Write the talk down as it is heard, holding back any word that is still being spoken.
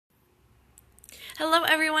Hello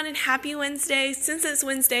everyone and happy Wednesday. Since it's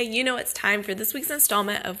Wednesday, you know it's time for this week's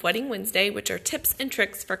installment of Wedding Wednesday, which are tips and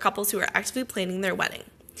tricks for couples who are actively planning their wedding.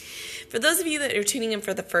 For those of you that are tuning in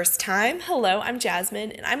for the first time, hello, I'm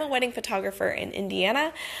Jasmine and I'm a wedding photographer in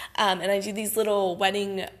Indiana, and I do these little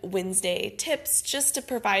Wedding Wednesday tips just to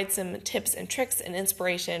provide some tips and tricks and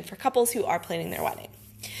inspiration for couples who are planning their wedding.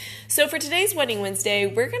 So for today's Wedding Wednesday,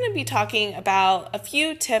 we're going to be talking about a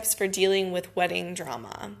few tips for dealing with wedding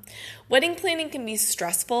drama. Wedding planning can be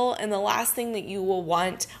stressful, and the last thing that you will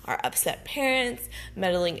want are upset parents,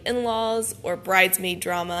 meddling in-laws, or bridesmaid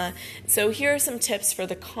drama. So here are some tips for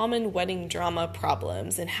the common wedding drama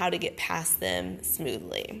problems and how to get past them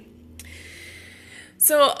smoothly.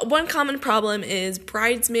 So one common problem is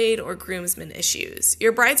bridesmaid or groomsmen issues.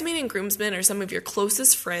 Your bridesmaid and groomsmen are some of your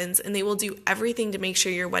closest friends, and they will do everything to make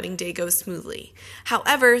sure your wedding day goes smoothly.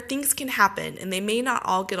 However, things can happen, and they may not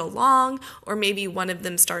all get along, or maybe one of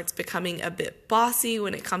them starts becoming a bit bossy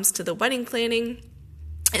when it comes to the wedding planning.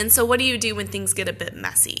 And so what do you do when things get a bit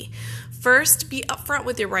messy? First, be upfront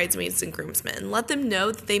with your bridesmaids and groomsmen. Let them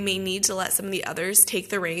know that they may need to let some of the others take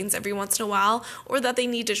the reins every once in a while, or that they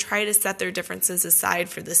need to try to set their differences aside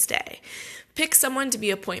for this day. Pick someone to be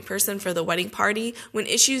a point person for the wedding party. When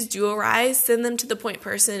issues do arise, send them to the point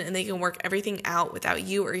person and they can work everything out without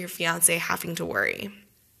you or your fiancé having to worry.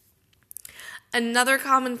 Another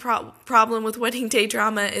common problem with wedding day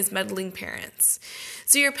drama is meddling parents.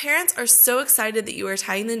 So your parents are so excited that you are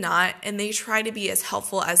tying the knot, and they try to be as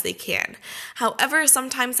helpful as they can. However,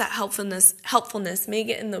 sometimes that helpfulness may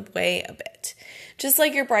get in the way a bit. Just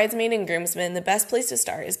like your bridesmaid and groomsmen, the best place to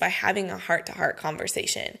start is by having a heart-to-heart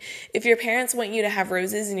conversation. If your parents want you to have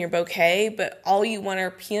roses in your bouquet, but all you want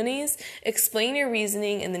are peonies, explain your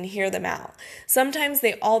reasoning and then hear them out. Sometimes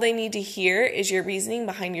all they need to hear is your reasoning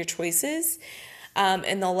behind your choices,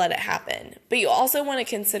 and they'll let it happen. But you also want to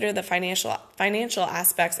consider the financial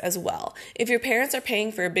aspects as well. If your parents are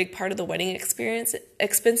paying for a big part of the wedding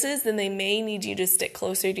expenses, then they may need you to stick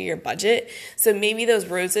closer to your budget. So maybe those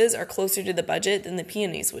roses are closer to the budget than the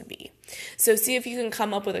peonies would be. So see if you can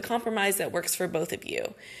come up with a compromise that works for both of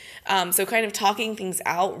you. So kind of talking things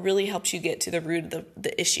out really helps you get to the root of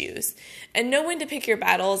the issues. And know when to pick your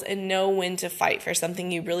battles and know when to fight for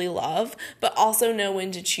something you really love, but also know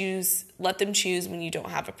when to let them choose when you don't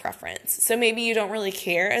have a preference. So maybe you don't really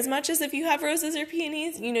care as much as if you have roses or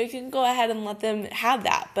peonies. You can go ahead and let them have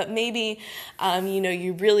that. But maybe,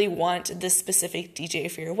 you really want this specific DJ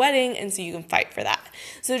for your wedding, and so you can fight for that.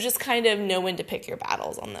 So just kind of know when to pick your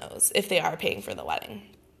battles on those if they are paying for the wedding.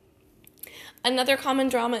 Another common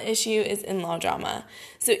drama issue is in-law drama.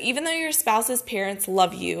 So even though your spouse's parents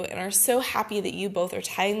love you and are so happy that you both are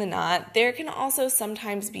tying the knot, there can also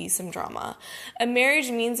sometimes be some drama. A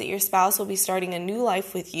marriage means that your spouse will be starting a new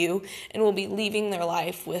life with you and will be leaving their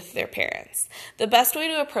life with their parents. The best way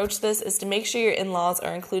to approach this is to make sure your in-laws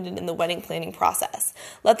are included in the wedding planning process.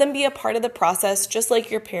 Let them be a part of the process just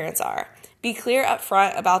like your parents are. Be clear up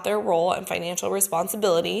front about their role and financial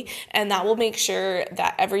responsibility, and that will make sure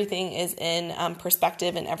that everything is in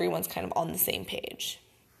perspective and everyone's kind of on the same page.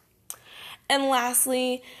 And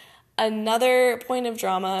lastly, another point of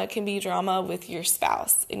drama can be drama with your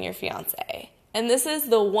spouse and your fiancé. And this is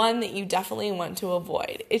the one that you definitely want to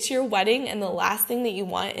avoid. It's your wedding, and the last thing that you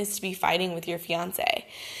want is to be fighting with your fiancé.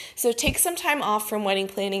 So take some time off from wedding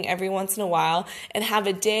planning every once in a while and have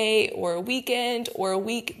a day or a weekend or a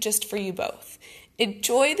week just for you both.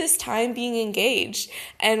 Enjoy this time being engaged,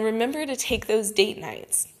 and remember to take those date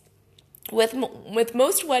nights. With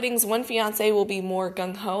most weddings, one fiancé will be more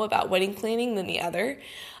gung-ho about wedding planning than the other.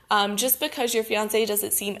 Just because your fiancé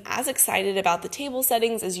doesn't seem as excited about the table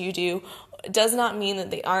settings as you do does not mean that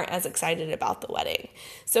they aren't as excited about the wedding.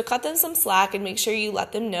 So cut them some slack and make sure you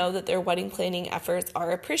let them know that their wedding planning efforts are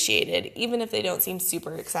appreciated, even if they don't seem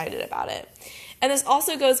super excited about it. And this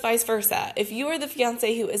also goes vice versa. If you are the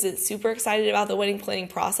fiancé who isn't super excited about the wedding planning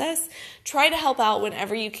process, try to help out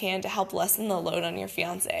whenever you can to help lessen the load on your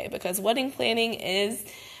fiancé, because wedding planning is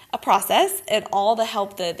a process and all the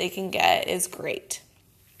help that they can get is great.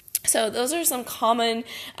 So those are some common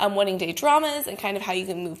wedding day dramas and kind of how you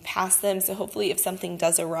can move past them. So hopefully if something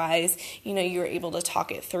does arise, you're able to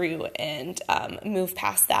talk it through and move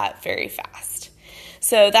past that very fast.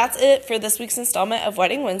 So that's it for this week's installment of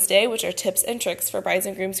Wedding Wednesday, which are tips and tricks for brides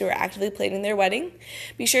and grooms who are actively planning their wedding.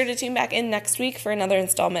 Be sure to tune back in next week for another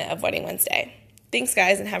installment of Wedding Wednesday. Thanks,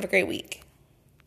 guys, and have a great week.